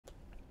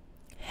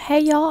Hey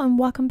y'all, and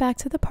welcome back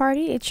to the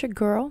party. It's your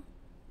girl,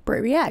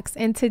 BrittReacts,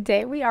 and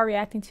today we are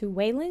reacting to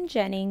Waylon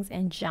Jennings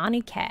and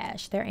Johnny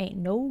Cash. There ain't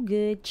no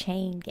good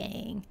chain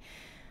gang.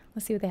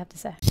 Let's see what they have to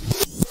say.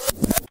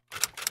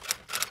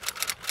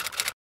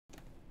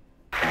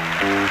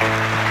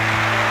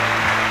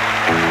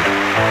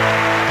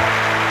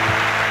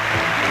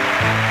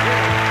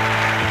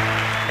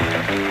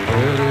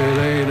 Well, it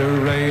ain't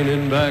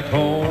a-raining back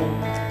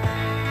home.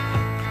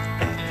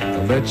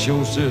 I bet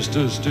your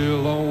sister's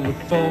still on the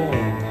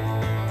phone.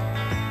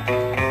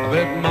 I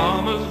bet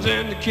mama's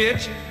in the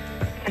kitchen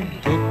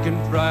cooking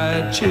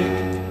fried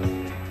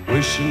chicken,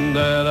 wishing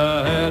that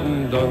I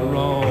hadn't done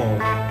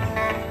wrong.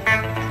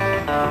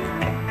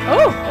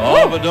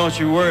 Oh, but don't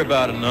you worry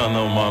about it none,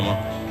 though, Mama.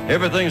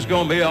 Everything's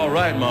gonna be all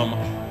right, Mama.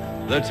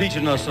 They're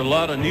teaching us a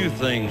lot of new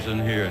things in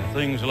here.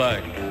 Things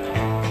like...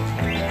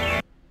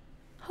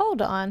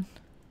 Hold on.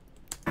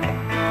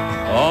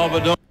 Oh,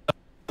 but don't...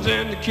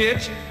 In the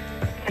kitchen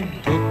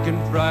cooking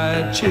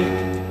fried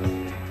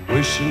chicken,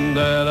 wishing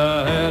that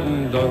I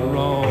hadn't done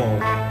wrong.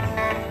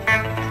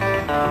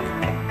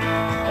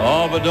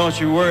 Oh, but don't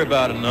you worry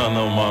about it none,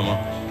 though,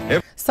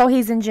 Mama. So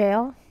he's in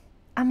jail?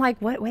 I'm like,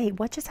 what? Wait,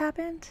 what just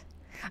happened?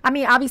 I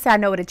mean, obviously I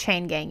know what a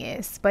chain gang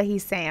is, but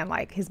he's saying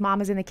like his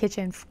mom is in the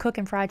kitchen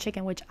cooking fried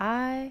chicken, which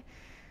I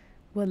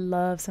would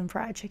love some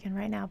fried chicken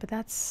right now, but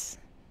that's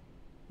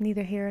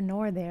neither here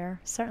nor there.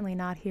 Certainly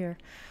not here.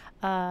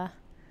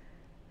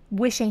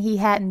 Wishing he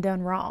hadn't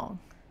done wrong,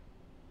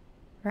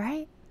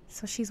 right?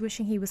 So she's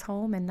wishing he was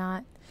home and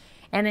not.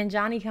 And then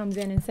Johnny comes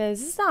in and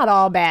says, it's not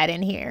all bad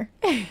in here.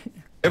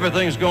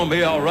 Everything's gonna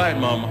be all right,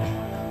 Mama.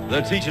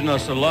 They're teaching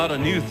us a lot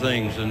of new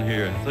things in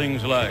here.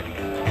 Things like...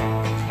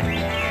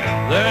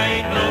 There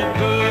ain't no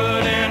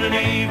good in an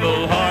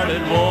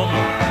evil-hearted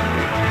woman,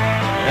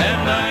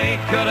 and I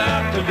ain't cut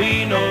out to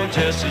be no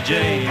Jessi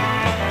J.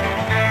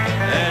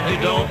 And he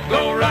don't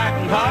go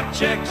writing hot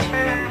checks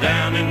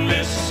down in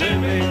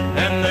Mississippi,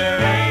 and there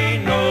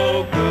ain't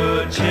no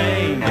good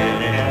chain gang.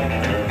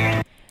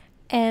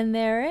 And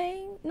there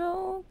ain't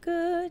no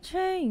good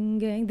chain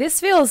gang. This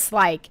feels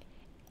like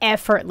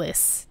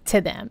effortless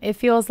to them. It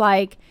feels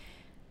like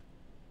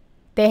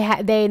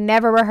they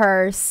never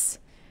rehearse.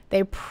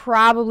 They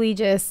probably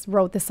just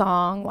wrote the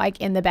song like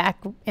in the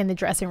back in the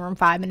dressing room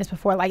 5 minutes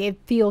before. Like it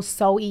feels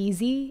so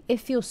easy. It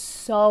feels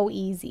so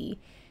easy.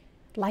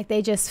 Like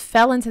they just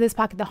fell into this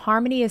pocket. The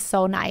harmony is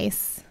so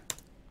nice.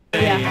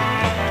 Yeah.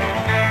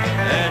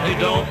 And he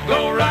don't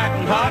go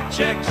writing hot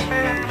checks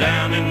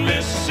down in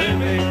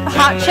Mississippi.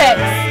 Hot checks.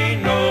 There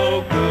ain't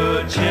no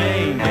good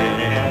chain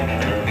gang.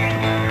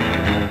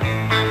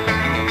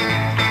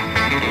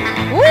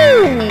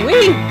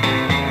 Woo-wee.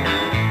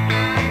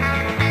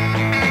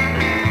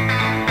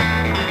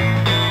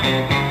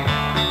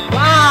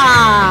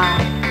 Wow.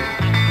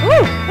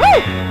 Woo,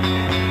 woo.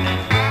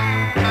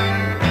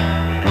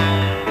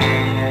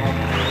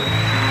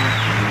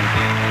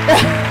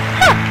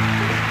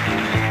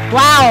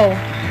 Wow.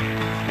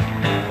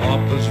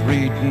 Papa's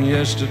reading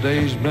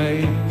yesterday's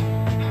mail,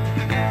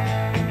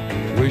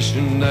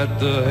 wishing that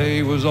the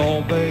hay was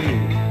all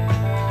baled.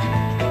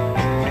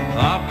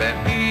 I bet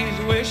he's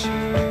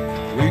wishing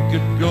we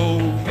could go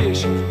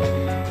fishing.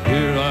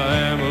 Here I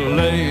am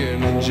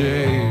laying in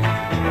jail.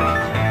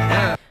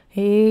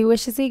 He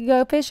wishes he could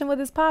go fishing with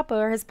his papa,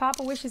 or his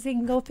papa wishes he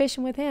can go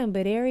fishing with him,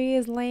 but here he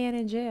is laying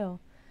in jail.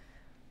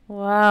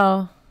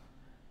 Wow.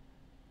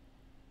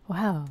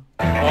 Wow.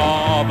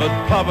 Oh, but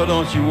Papa,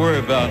 don't you worry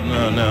about it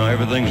now.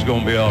 Everything's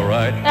gonna be all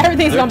right.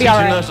 Everything's gonna be all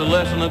right. They're teaching us a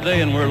lesson a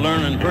day, and we're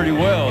learning pretty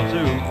well,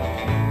 too.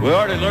 We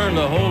already learned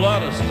a whole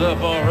lot of stuff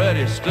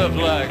already. Stuff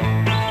like,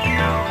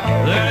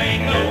 there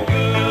ain't no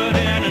good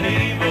in an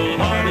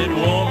evil-hearted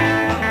woman,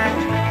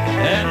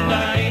 and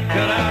I ain't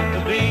cut out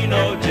to be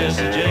no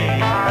Jessi J.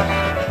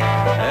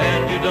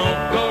 And you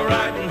don't go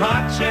writing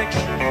hot checks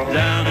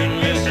down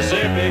in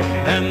Mississippi,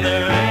 and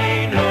there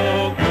ain't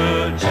no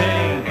good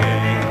chain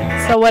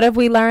gang. So what have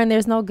we learned?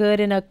 There's no good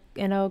in a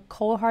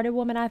cold-hearted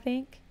woman, I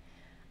think.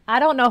 I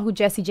don't know who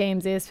Jessi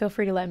James is. Feel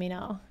free to let me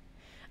know.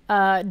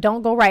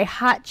 Don't go write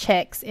hot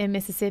checks in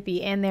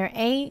Mississippi, and there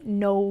ain't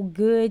no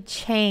good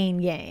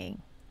chain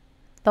gang.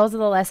 Those are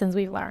the lessons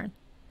we've learned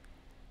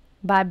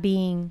by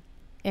being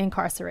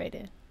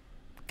incarcerated.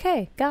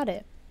 Okay, got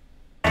it.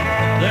 There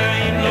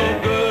ain't no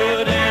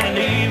good in an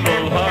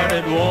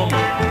evil-hearted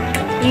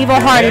woman.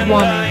 Evil-hearted And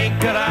woman. I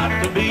ain't cut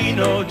out to be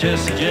no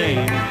Jessi J.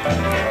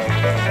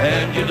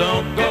 And you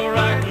don't go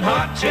writing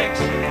hot checks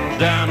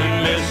down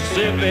in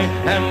Mississippi,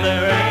 and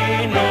there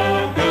ain't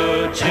no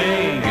good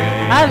chain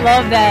gang. I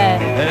love that.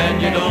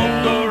 And you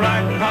don't go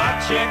writing hot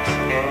checks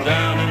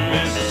down in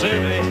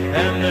Mississippi,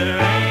 and there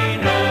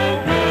ain't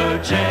no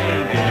good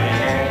chain gang.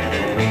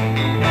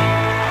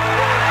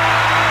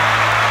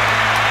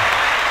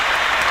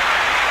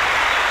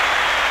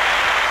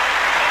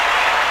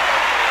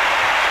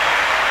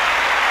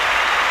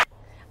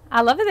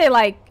 I love that they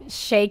like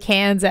shake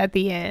hands at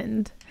the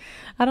end.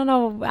 I don't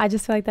know. I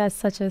just feel like that's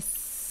such a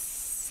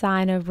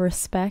sign of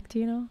respect,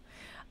 you know?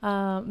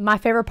 My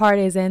favorite part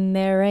is, and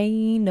there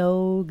ain't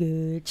no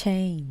good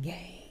chain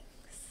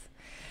gangs.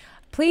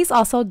 Please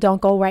also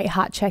don't go write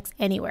hot checks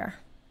anywhere.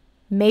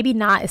 Maybe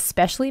not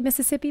especially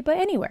Mississippi, but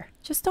anywhere.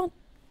 Just don't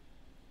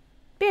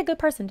be a good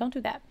person. Don't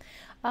do that.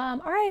 All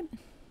right.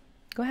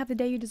 Go have the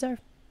day you deserve.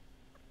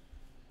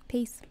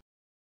 Peace.